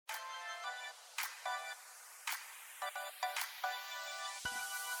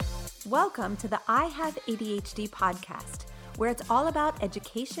Welcome to the I Have ADHD podcast, where it's all about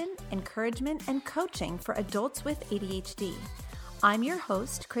education, encouragement, and coaching for adults with ADHD. I'm your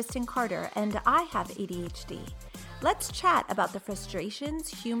host, Kristen Carter, and I have ADHD. Let's chat about the frustrations,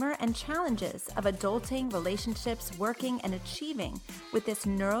 humor, and challenges of adulting, relationships, working, and achieving with this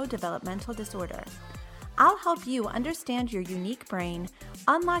neurodevelopmental disorder. I'll help you understand your unique brain,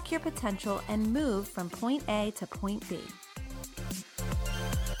 unlock your potential, and move from point A to point B.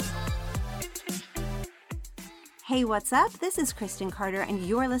 Hey, what's up? This is Kristen Carter, and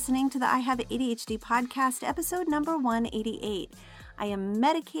you're listening to the I Have ADHD podcast, episode number 188. I am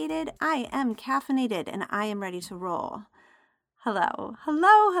medicated, I am caffeinated, and I am ready to roll. Hello.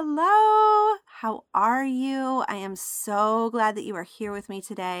 How are you? I am so glad that you are here with me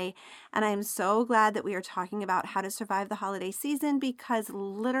today, and I am so glad that we are talking about how to survive the holiday season because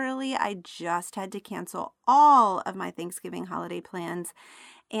literally I just had to cancel all of my Thanksgiving holiday plans.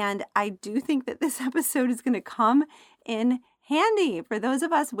 And I do think that this episode is going to come in handy for those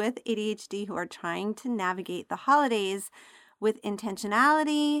of us with ADHD who are trying to navigate the holidays with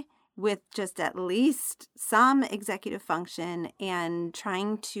intentionality, with just at least some executive function, and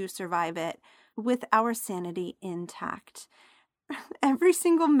trying to survive it with our sanity intact. Every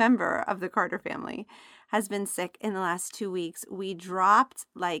single member of the Carter family has been sick in the last 2 weeks. We dropped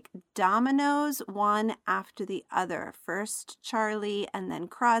like dominoes, one after the other. First Charlie, and then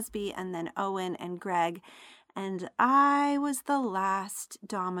Crosby, and then Owen and Greg. And I was the last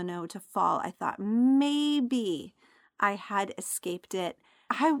domino to fall. I thought maybe I had escaped it.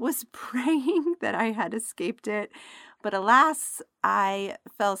 I was praying that I had escaped it. But alas, I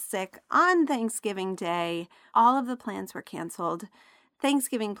fell sick on Thanksgiving Day. All of the plans were canceled.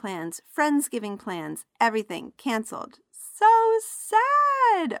 Thanksgiving plans, Friendsgiving plans, everything canceled. So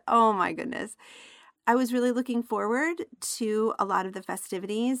sad. Oh my goodness. I was really looking forward to a lot of the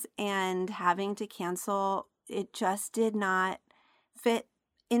festivities, and having to cancel, it just did not fit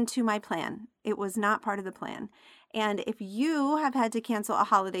into my plan. It was not part of the plan. And if you have had to cancel a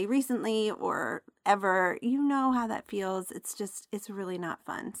holiday recently or ever, you know how that feels. It's really not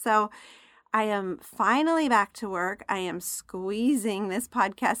fun. So I am finally back to work. I am squeezing this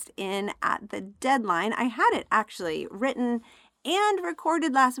podcast in at the deadline. I had it actually written and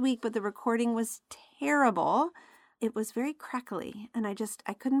recorded last week, but the recording was terrible. It was very crackly, and I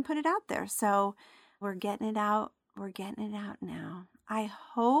couldn't put it out there. So we're getting it out. We're getting it out now. I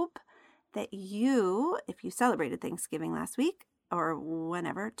hope that you, if you celebrated Thanksgiving last week or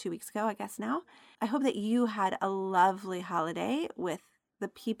whenever, 2 weeks ago, I guess now, I hope that you had a lovely holiday with the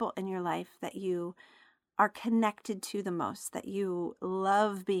people in your life that you are connected to the most, that you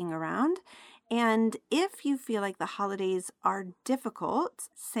love being around. And if you feel like the holidays are difficult,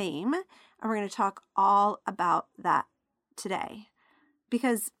 same. And we're going to talk all about that today.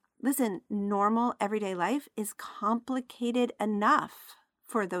 Because listen, normal everyday life is complicated enough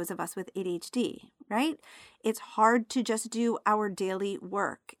for those of us with ADHD, right? It's hard to just do our daily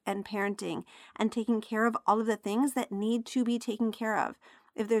work and parenting and taking care of all of the things that need to be taken care of.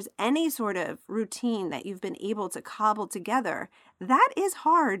 If there's any sort of routine that you've been able to cobble together, that is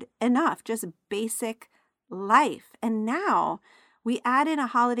hard enough, just basic life. And now we add in a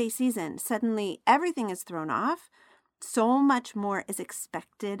holiday season. Suddenly everything is thrown off. So much more is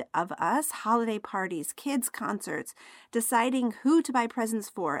expected of us. Holiday parties, kids' concerts, deciding who to buy presents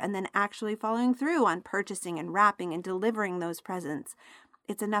for, and then actually following through on purchasing and wrapping and delivering those presents.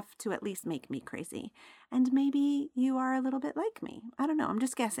 It's enough to at least make me crazy. And maybe you are a little bit like me. I don't know. I'm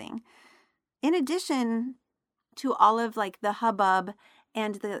just guessing. In addition to all of like the hubbub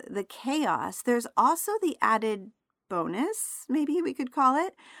and the chaos, there's also the added bonus, maybe we could call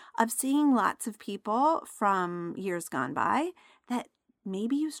it, of seeing lots of people from years gone by that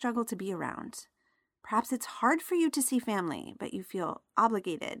maybe you struggle to be around. Perhaps it's hard for you to see family, but you feel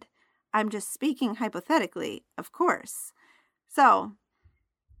obligated. I'm just speaking hypothetically, of course. So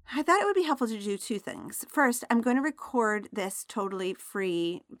I thought it would be helpful to do two things. First, I'm going to record this totally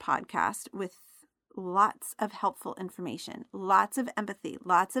free podcast with lots of helpful information, lots of empathy,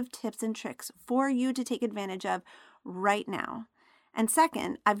 lots of tips and tricks for you to take advantage of right now. And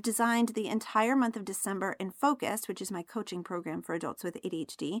second, I've designed the entire month of December in Focus, which is my coaching program for adults with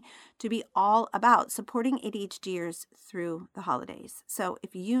ADHD, to be all about supporting ADHDers through the holidays. So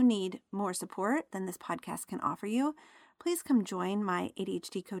if you need more support than this podcast can offer you, please come join my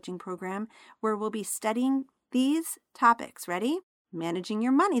ADHD coaching program where we'll be studying these topics. Ready? managing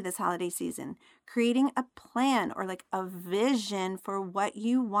your money this holiday season, creating a plan or like a vision for what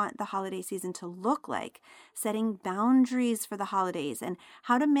you want the holiday season to look like, setting boundaries for the holidays, and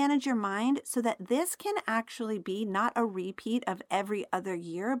how to manage your mind so that this can actually be not a repeat of every other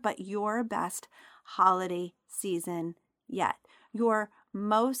year, but your best holiday season yet, your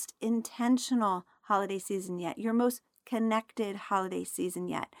most intentional holiday season yet, your most connected holiday season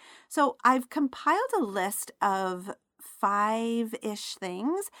yet. So I've compiled a list of 5-ish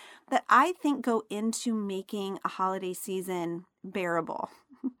things that I think go into making a holiday season bearable.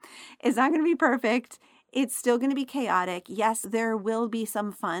 It's not going to be perfect. It's still going to be chaotic. Yes, there will be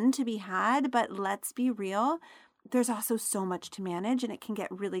some fun to be had, but let's be real. There's also so much to manage and it can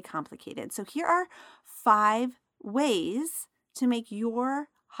get really complicated. So here are 5 ways to make your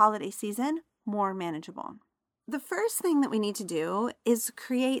holiday season more manageable. The first thing that we need to do is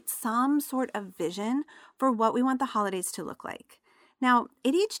create some sort of vision for what we want the holidays to look like. Now,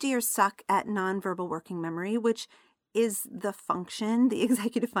 ADHDers suck at nonverbal working memory, which is the function, the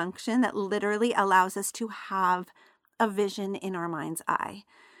executive function that literally allows us to have a vision in our mind's eye.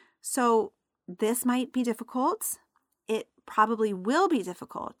 So this might be difficult. It probably will be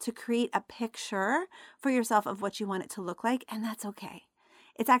difficult to create a picture for yourself of what you want it to look like, and that's okay.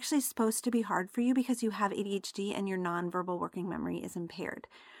 It's actually supposed to be hard for you because you have ADHD and your nonverbal working memory is impaired.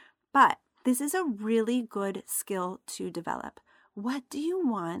 But this is a really good skill to develop. What do you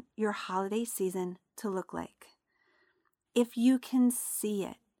want your holiday season to look like? If you can see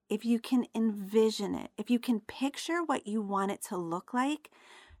it, if you can envision it, if you can picture what you want it to look like,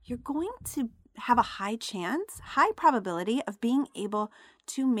 you're going to have a high probability of being able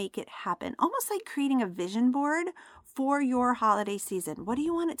to make it happen. Almost like creating a vision board for your holiday season. What do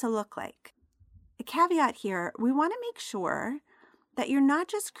you want it to look like? A caveat here, we want to make sure that you're not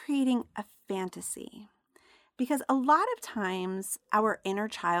just creating a fantasy, because a lot of times our inner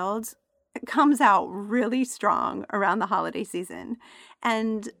child comes out really strong around the holiday season.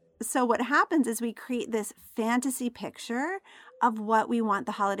 And so what happens is we create this fantasy picture of what we want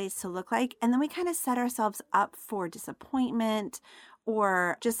the holidays to look like, and then we kind of set ourselves up for disappointment,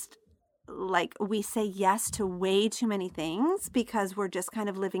 or just like we say yes to way too many things because we're just kind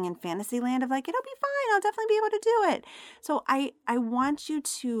of living in fantasy land of like, it'll be fine, I'll definitely be able to do it. So I want you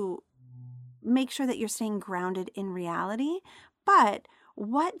to make sure that you're staying grounded in reality, but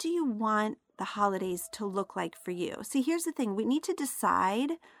what do you want the holidays to look like for you? See, here's the thing. We need to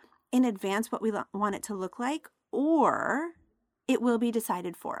decide in advance what we want it to look like, or it will be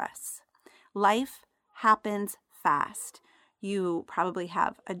decided for us. Life happens fast. You probably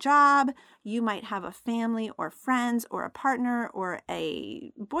have a job, you might have a family or friends or a partner or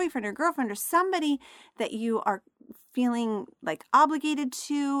a boyfriend or girlfriend or somebody that you are feeling like obligated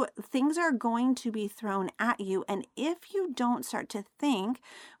to. Things are going to be thrown at you. And if you don't start to think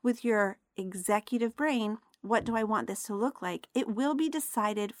with your executive brain, what do I want this to look like? It will be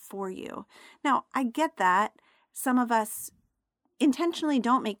decided for you. Now, I get that some of us intentionally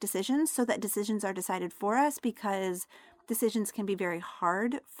don't make decisions so that decisions are decided for us, because decisions can be very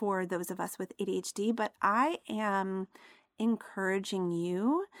hard for those of us with ADHD, but I am encouraging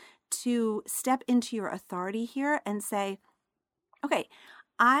you to step into your authority here and say, okay,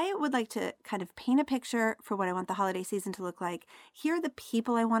 I would like to kind of paint a picture for what I want the holiday season to look like. Here are the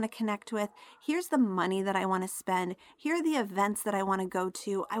people I want to connect with. Here's the money that I want to spend. Here are the events that I want to go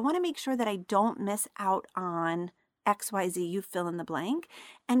to. I want to make sure that I don't miss out on XYZ, you fill in the blank,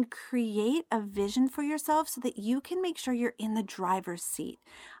 and create a vision for yourself so that you can make sure you're in the driver's seat.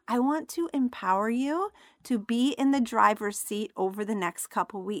 I want to empower you to be in the driver's seat over the next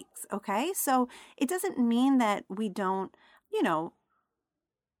couple weeks, okay? So it doesn't mean that we don't,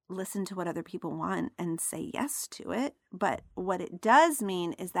 listen to what other people want and say yes to it. But what it does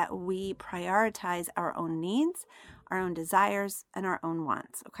mean is that we prioritize our own needs, our own desires, and our own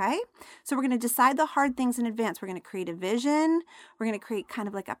wants, okay? So we're going to decide the hard things in advance. We're going to create a vision. We're going to create kind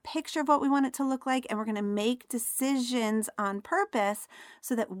of like a picture of what we want it to look like, and we're going to make decisions on purpose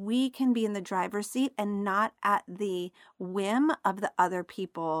so that we can be in the driver's seat and not at the whim of the other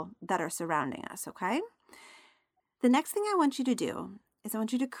people that are surrounding us, okay? The next thing I want you to do is I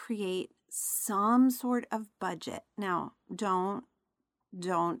want you to create some sort of budget. Now, don't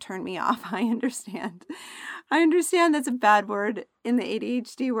turn me off. I understand. I understand that's a bad word in the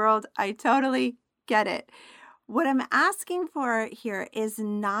ADHD world. I totally get it. What I'm asking for here is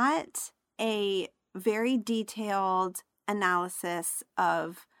not a very detailed analysis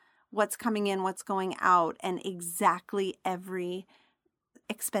of what's coming in, what's going out, and exactly every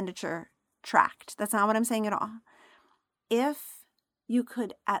expenditure tracked. That's not what I'm saying at all. If you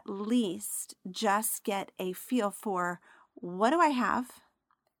could at least just get a feel for what do I have?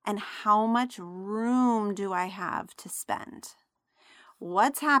 And how much room do I have to spend?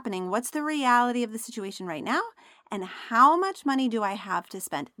 What's happening? What's the reality of the situation right now? And how much money do I have to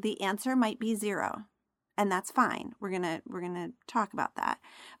spend? The answer might be 0. And that's fine. We're going to talk about that.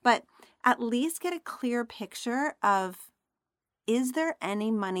 But at least get a clear picture of, is there any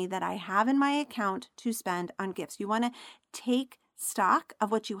money that I have in my account to spend on gifts? You want to take stock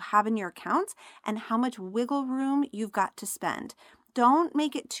of what you have in your accounts and how much wiggle room you've got to spend. Don't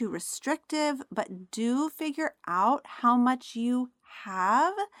make it too restrictive, but do figure out how much you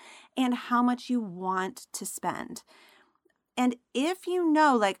have and how much you want to spend. And if you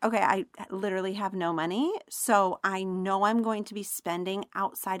know, like, okay, I literally have no money, so I know I'm going to be spending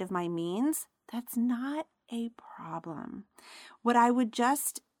outside of my means, that's not a problem. What I would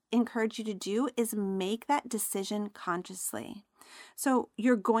just encourage you to do is make that decision consciously. So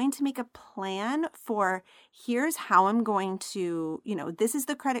you're going to make a plan for, here's how I'm going to, this is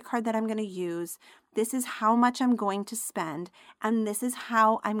the credit card that I'm going to use. This is how much I'm going to spend. And this is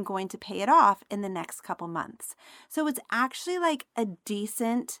how I'm going to pay it off in the next couple months. So it's actually like a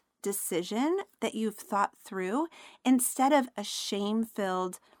decent decision that you've thought through instead of a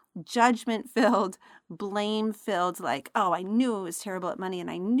shame-filled, judgment-filled, blame-filled, like, oh, I knew I was terrible at money and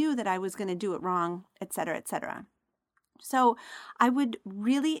I knew that I was going to do it wrong, et cetera, et cetera. So I would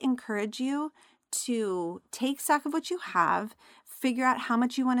really encourage you to take stock of what you have, figure out how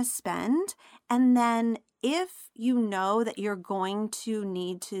much you want to spend, and then if you know that you're going to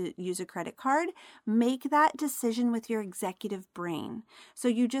need to use a credit card, make that decision with your executive brain. So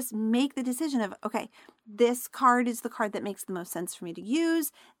you just make the decision of, okay, this card is the card that makes the most sense for me to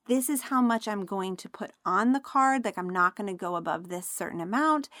use. This is how much I'm going to put on the card. Like, I'm not going to go above this certain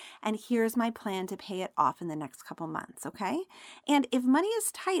amount. And here's my plan to pay it off in the next couple months. Okay. And if money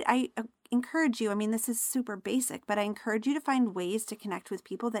is tight, I encourage you, this is super basic, but I encourage you to find ways to connect with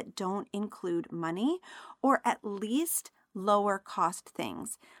people that don't include money, or at least lower cost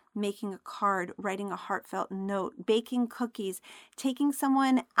things. Making a card, writing a heartfelt note, baking cookies, taking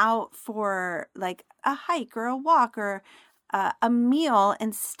someone out for like a hike or a walk or a meal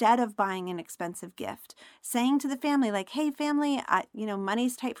instead of buying an expensive gift. Saying to the family, like, hey, family,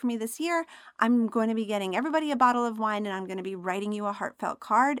 money's tight for me this year. I'm going to be getting everybody a bottle of wine and I'm going to be writing you a heartfelt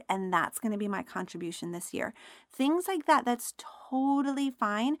card, and that's going to be my contribution this year. Things like that, that's totally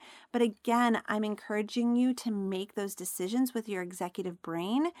fine. But again, I'm encouraging you to make those decisions with your executive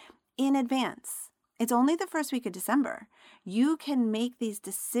brain in advance. It's only the first week of December. You can make these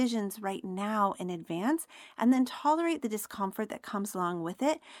decisions right now in advance and then tolerate the discomfort that comes along with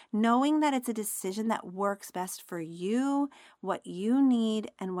it, knowing that it's a decision that works best for you, what you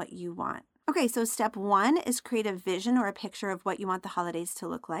need, and what you want. Okay, so step 1 is create a vision or a picture of what you want the holidays to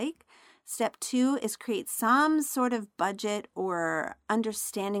look like. Step 2 is create some sort of budget or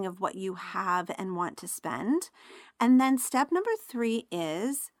understanding of what you have and want to spend. And then step number 3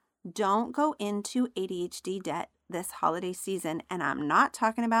 is don't go into ADHD debt this holiday season, and I'm not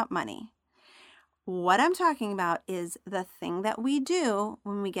talking about money. What I'm talking about is the thing that we do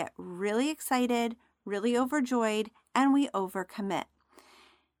when we get really excited, really overjoyed, and we overcommit.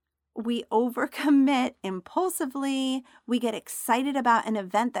 We overcommit impulsively. We get excited about an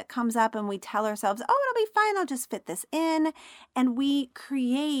event that comes up and we tell ourselves, oh, it'll be fine, I'll just fit this in. And we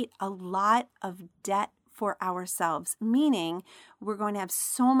create a lot of debt for ourselves, meaning we're going to have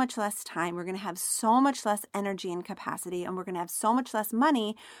so much less time, we're going to have so much less energy and capacity, and we're going to have so much less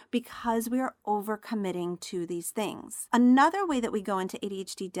money because we are overcommitting to these things. Another way that we go into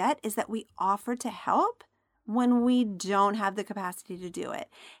ADHD debt is that we offer to help when we don't have the capacity to do it.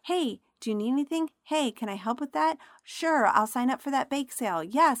 Hey, do you need anything? Hey, can I help with that? Sure, I'll sign up for that bake sale.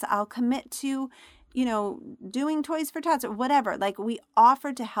 Yes, I'll commit to doing Toys for Tots or whatever. Like, we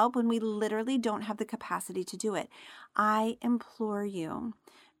offer to help when we literally don't have the capacity to do it. I implore you,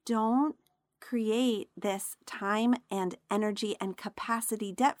 don't create this time and energy and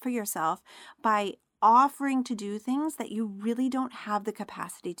capacity debt for yourself by offering to do things that you really don't have the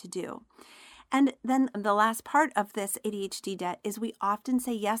capacity to do. And then the last part of this ADHD debt is we often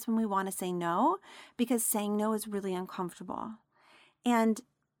say yes when we want to say no, because saying no is really uncomfortable. And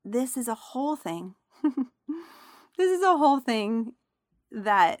this is a whole thing. This is a whole thing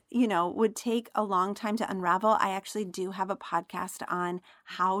that, would take a long time to unravel. I actually do have a podcast on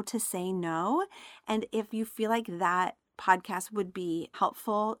how to say no. And if you feel like that podcast would be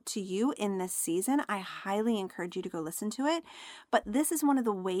helpful to you in this season, I highly encourage you to go listen to it. But this is one of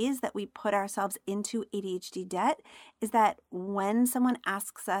the ways that we put ourselves into ADHD debt, is that when someone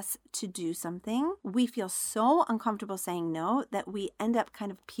asks us to do something, we feel so uncomfortable saying no that we end up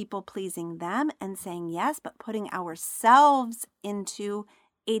kind of people pleasing them and saying yes, but putting ourselves into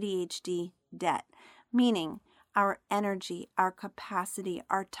ADHD debt, meaning our energy, our capacity,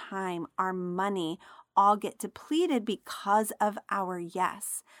 our time, our money all get depleted because of our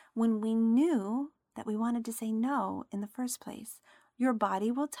yes, when we knew that we wanted to say no in the first place. Your body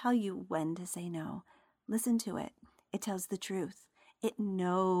will tell you when to say no. Listen to it. It tells the truth. It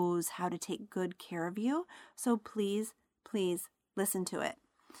knows how to take good care of you. So please, please listen to it.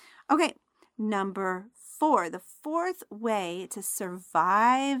 Okay, number 4, the fourth way to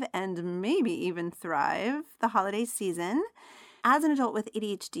survive and maybe even thrive the holiday season as an adult with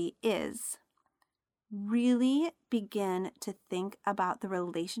ADHD is really begin to think about the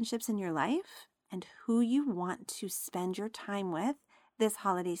relationships in your life and who you want to spend your time with this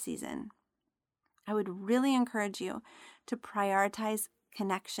holiday season. I would really encourage you to prioritize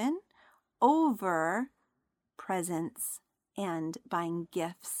connection over presents and buying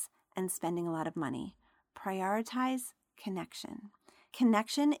gifts and spending a lot of money. Prioritize connection.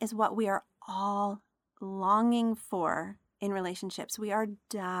 Connection is what we are all longing for in relationships. We are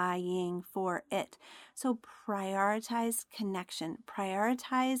dying for it. So prioritize connection.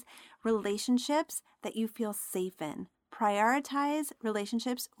 Prioritize relationships that you feel safe in. Prioritize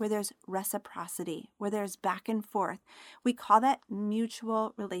relationships where there's reciprocity, where there's back and forth. We call that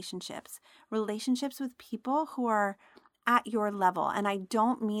mutual relationships. Relationships with people who are at your level. And I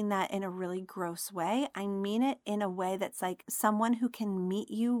don't mean that in a really gross way. I mean it in a way that's like someone who can meet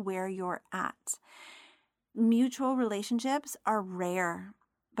you where you're at. Mutual relationships are rare,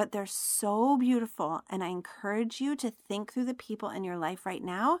 but they're so beautiful. And I encourage you to think through the people in your life right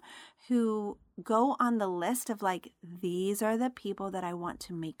now who go on the list of like, these are the people that I want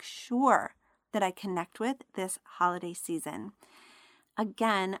to make sure that I connect with this holiday season.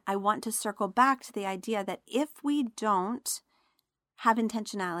 Again, I want to circle back to the idea that if we don't have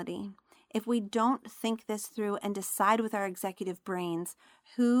intentionality, if we don't think this through and decide with our executive brains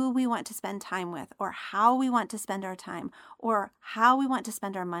who we want to spend time with or how we want to spend our time or how we want to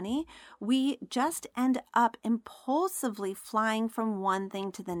spend our money, we just end up impulsively flying from one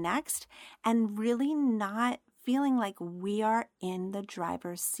thing to the next and really not feeling like we are in the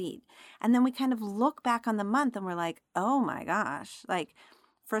driver's seat. And then we kind of look back on the month and we're like, oh my gosh, like,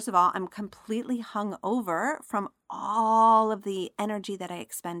 first of all, I'm completely hung over from all of the energy that I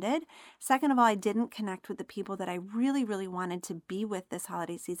expended. Second of all, I didn't connect with the people that I really, really wanted to be with this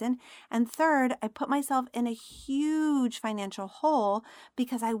holiday season. And third, I put myself in a huge financial hole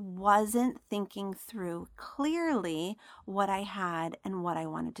because I wasn't thinking through clearly what I had and what I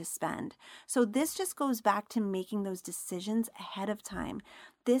wanted to spend. So this just goes back to making those decisions ahead of time.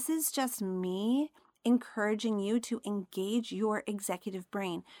 This is just me encouraging you to engage your executive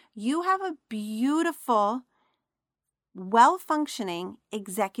brain. You have a beautiful, well-functioning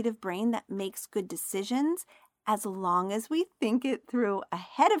executive brain that makes good decisions as long as we think it through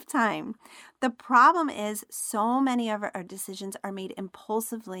ahead of time. The problem is so many of our decisions are made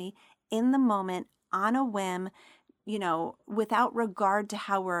impulsively in the moment on a whim, without regard to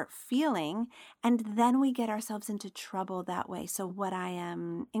how we're feeling, and then we get ourselves into trouble that way. So what I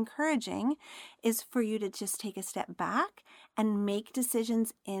am encouraging is for you to just take a step back and make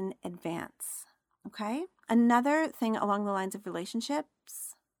decisions in advance, okay? Another thing along the lines of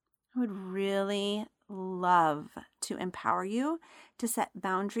relationships, I would really love to empower you to set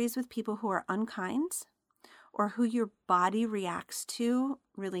boundaries with people who are unkind or who your body reacts to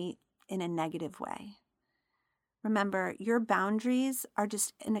really in a negative way. Remember, your boundaries are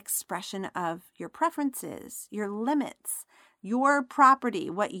just an expression of your preferences, your limits, your property,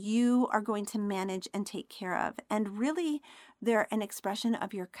 what you are going to manage and take care of. And really, they're an expression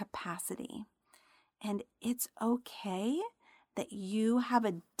of your capacity. And it's okay that you have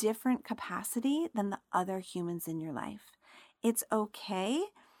a different capacity than the other humans in your life. It's okay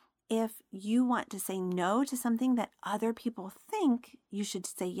if you want to say no to something that other people think you should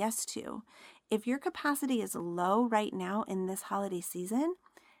say yes to. If your capacity is low right now in this holiday season,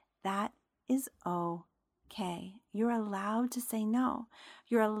 that is okay. You're allowed to say no.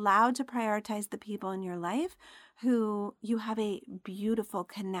 You're allowed to prioritize the people in your life who you have a beautiful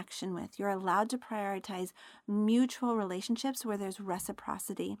connection with. You're allowed to prioritize mutual relationships where there's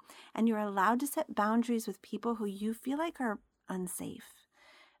reciprocity. And you're allowed to set boundaries with people who you feel like are unsafe.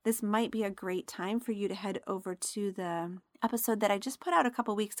 This might be a great time for you to head over to the episode that I just put out a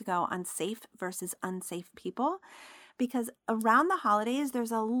couple weeks ago on safe versus unsafe people, because around the holidays,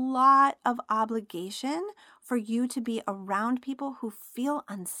 there's a lot of obligation for you to be around people who feel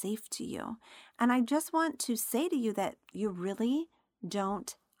unsafe to you. And I just want to say to you that you really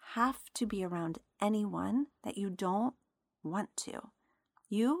don't have to be around anyone that you don't want to.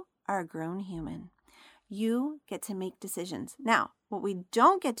 You are a grown human. You get to make decisions. Now, what we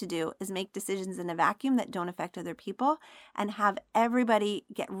don't get to do is make decisions in a vacuum that don't affect other people and have everybody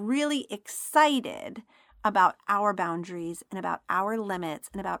get really excited about our boundaries and about our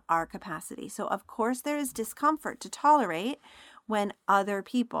limits and about our capacity. So, of course, there is discomfort to tolerate when other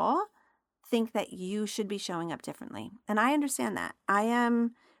people think that you should be showing up differently. And I understand that. I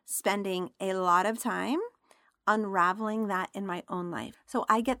am spending a lot of time unraveling that in my own life. So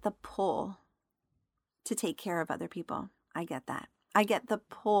I get the pull to take care of other people. I get that. I get the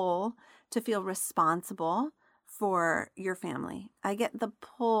pull to feel responsible for your family. I get the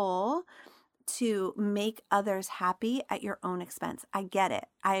pull to make others happy at your own expense. I get it.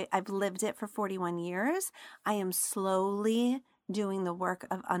 I've lived it for 41 years. I am slowly doing the work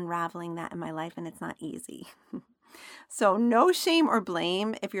of unraveling that in my life, and it's not easy. So no shame or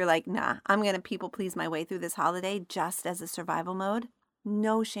blame if you're like, nah, I'm going to people please my way through this holiday just as a survival mode.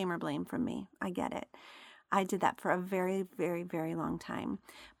 No shame or blame from me. I get it. I did that for a very, very, very long time.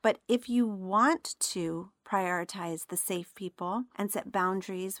 But if you want to prioritize the safe people and set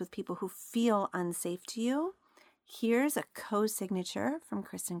boundaries with people who feel unsafe to you, here's a co-signature from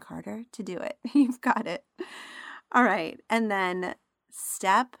Kristen Carter to do it. You've got it. All right. And then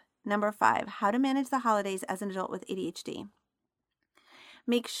step number 5, how to manage the holidays as an adult with ADHD.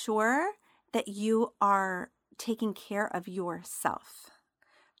 Make sure that you are taking care of yourself.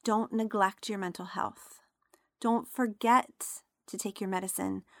 Don't neglect your mental health. Don't forget to take your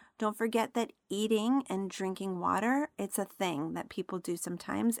medicine. Don't forget that eating and drinking water, it's a thing that people do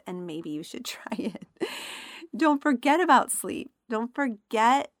sometimes, and maybe you should try it. Don't forget about sleep. Don't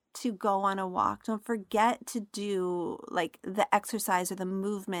forget to go on a walk. Don't forget to do like the exercise or the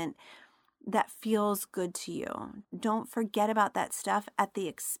movement that feels good to you. Don't forget about that stuff at the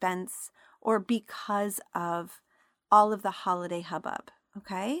expense or because of all of the holiday hubbub,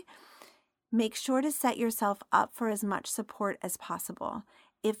 okay? Make sure to set yourself up for as much support as possible.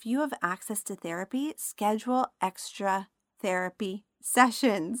 If you have access to therapy, schedule extra therapy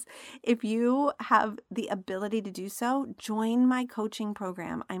sessions. If you have the ability to do so, join my coaching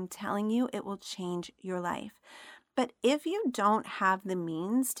program. I'm telling you, it will change your life. But if you don't have the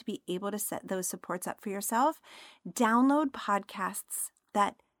means to be able to set those supports up for yourself, download podcasts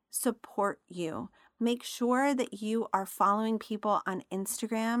that support you. Make sure that you are following people on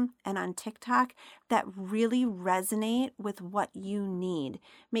Instagram and on TikTok that really resonate with what you need.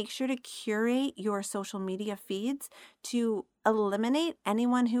 Make sure to curate your social media feeds to eliminate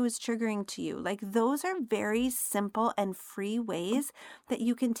anyone who is triggering to you. Like, those are very simple and free ways that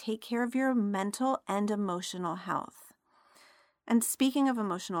you can take care of your mental and emotional health. And speaking of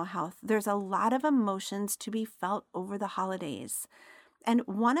emotional health, there's a lot of emotions to be felt over the holidays. And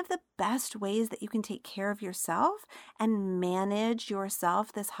one of the best ways that you can take care of yourself and manage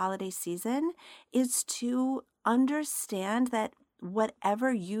yourself this holiday season is to understand that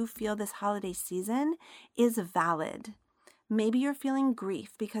whatever you feel this holiday season is valid. Maybe you're feeling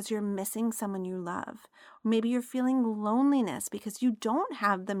grief because you're missing someone you love. Maybe you're feeling loneliness because you don't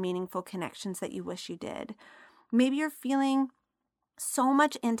have the meaningful connections that you wish you did. Maybe you're feeling so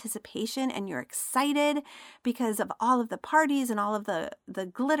much anticipation and you're excited because of all of the parties and all of the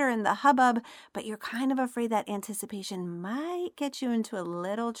glitter and the hubbub, but you're kind of afraid that anticipation might get you into a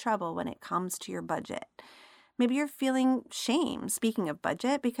little trouble when it comes to your budget. Maybe you're feeling shame, speaking of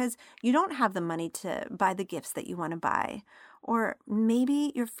budget, because you don't have the money to buy the gifts that you want to buy. Or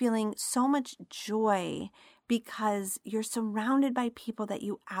maybe you're feeling so much joy because you're surrounded by people that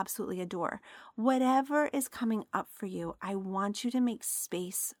you absolutely adore. Whatever is coming up for you, I want you to make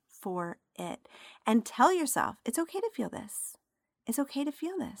space for it and tell yourself, it's okay to feel this. It's okay to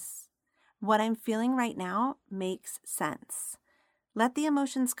feel this. What I'm feeling right now makes sense. Let the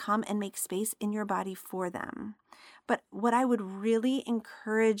emotions come and make space in your body for them. But what I would really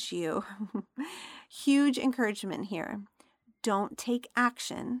encourage you, huge encouragement here, don't take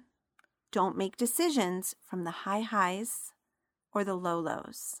action. Don't make decisions from the high highs or the low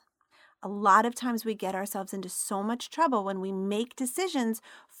lows. A lot of times we get ourselves into so much trouble when we make decisions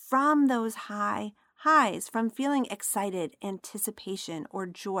from those high highs, from feeling excited, anticipation, or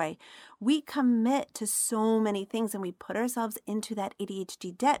joy. We commit to so many things and we put ourselves into that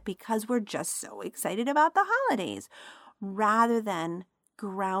ADHD debt because we're just so excited about the holidays, rather than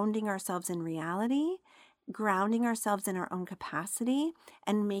grounding ourselves in reality grounding ourselves in our own capacity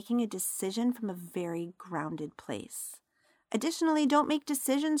and making a decision from a very grounded place. Additionally, don't make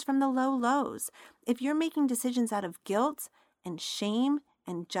decisions from the low lows. If you're making decisions out of guilt and shame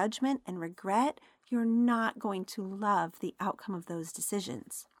and judgment and regret, you're not going to love the outcome of those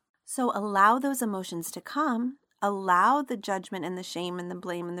decisions. So allow those emotions to come, allow the judgment and the shame and the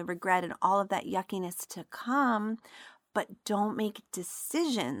blame and the regret and all of that yuckiness to come, but don't make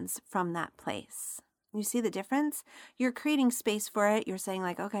decisions from that place. You see the difference? You're creating space for it. You're saying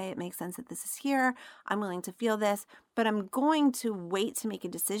like, okay, it makes sense that this is here. I'm willing to feel this, but I'm going to wait to make a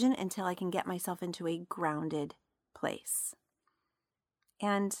decision until I can get myself into a grounded place.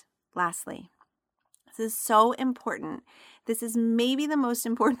 And lastly, this is so important. This is maybe the most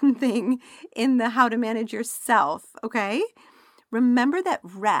important thing in the how to manage yourself, okay? Remember that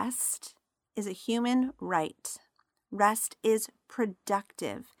rest is a human right. Rest is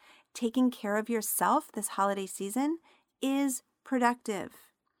productive. Taking care of yourself this holiday season is productive.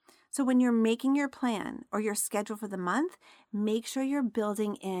 So when you're making your plan or your schedule for the month, make sure you're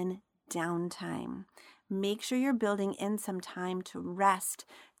building in downtime. Make sure you're building in some time to rest,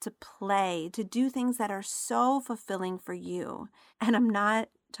 to play, to do things that are so fulfilling for you. And I'm not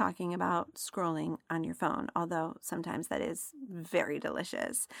talking about scrolling on your phone, although sometimes that is very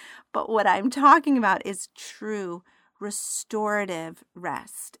delicious. But what I'm talking about is true restorative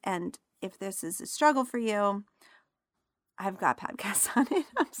rest. And if this is a struggle for you, I've got podcasts on it.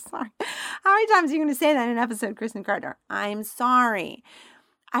 I'm sorry. How many times are you going to say that in an episode, Kristen Carter? I'm sorry.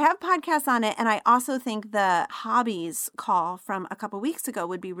 I have podcasts on it, and I also think the hobbies call from a couple weeks ago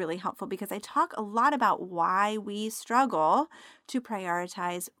would be really helpful because I talk a lot about why we struggle to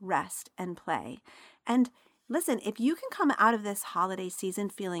prioritize rest and play. And listen, if you can come out of this holiday season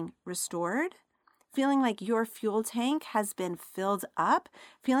feeling restored, feeling like your fuel tank has been filled up,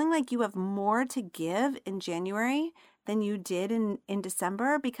 feeling like you have more to give in January than you did in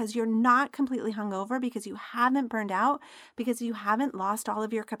December because you're not completely hungover, because you haven't burned out, because you haven't lost all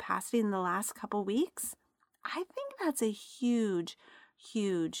of your capacity in the last couple weeks, I think that's a huge,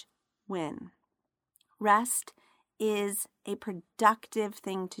 huge win. Rest is a productive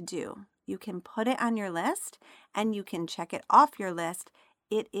thing to do. You can put it on your list and you can check it off your list.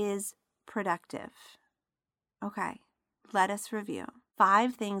 It is productive. Okay, let us review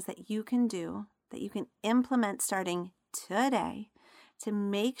 5 things that you can do, that you can implement starting today to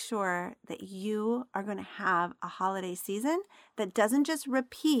make sure that you are going to have a holiday season that doesn't just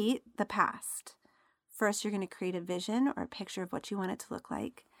repeat the past. First, you're going to create a vision or a picture of what you want it to look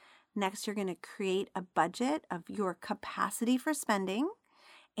like. Next, you're going to create a budget of your capacity for spending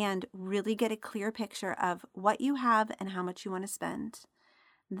and really get a clear picture of what you have and how much you want to spend.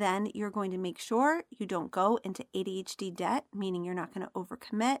 Then you're going to make sure you don't go into ADHD debt, meaning you're not going to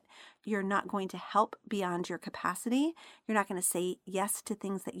overcommit. You're not going to help beyond your capacity. You're not going to say yes to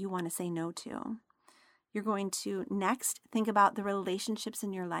things that you want to say no to. You're going to next think about the relationships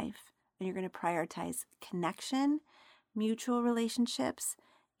in your life, and you're going to prioritize connection, mutual relationships,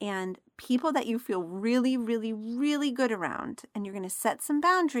 and people that you feel really, really, really good around. And you're going to set some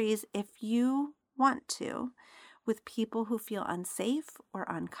boundaries if you want to, with people who feel unsafe or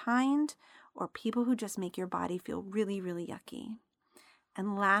unkind, or people who just make your body feel really, really yucky.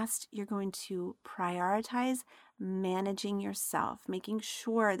 And last, you're going to prioritize managing yourself, making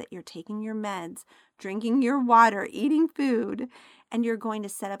sure that you're taking your meds, drinking your water, eating food, and you're going to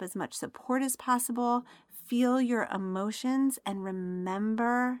set up as much support as possible, feel your emotions, and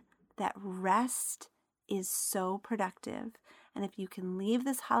remember that rest is so productive. And if you can leave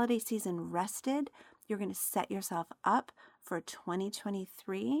this holiday season rested, you're going to set yourself up for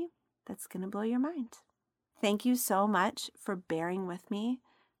 2023 that's going to blow your mind. Thank you so much for bearing with me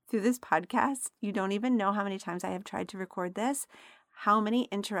through this podcast. You don't even know how many times I have tried to record this, how many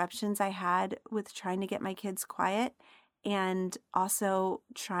interruptions I had with trying to get my kids quiet, and also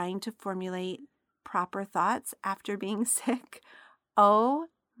trying to formulate proper thoughts after being sick. Oh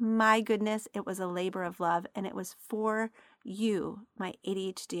my goodness, it was a labor of love, and it was for you, my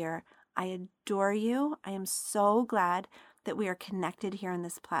ADHDer. I adore you. I am so glad that we are connected here on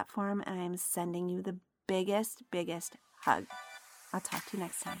this platform, and I am sending you the biggest, biggest hug. I'll talk to you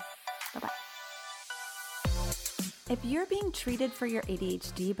next time. Bye-bye. If you're being treated for your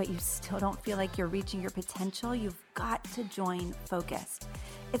ADHD, but you still don't feel like you're reaching your potential, you've got to join Focused.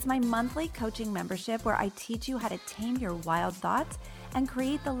 It's my monthly coaching membership where I teach you how to tame your wild thoughts and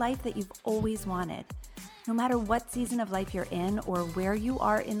create the life that you've always wanted. No matter what season of life you're in or where you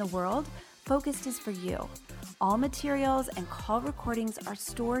are in the world, Focused is for you. All materials and call recordings are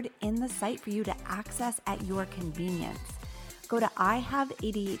stored in the site for you to access at your convenience. Go to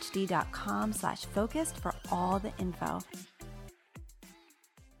ihaveadhd.com/focused for all the info.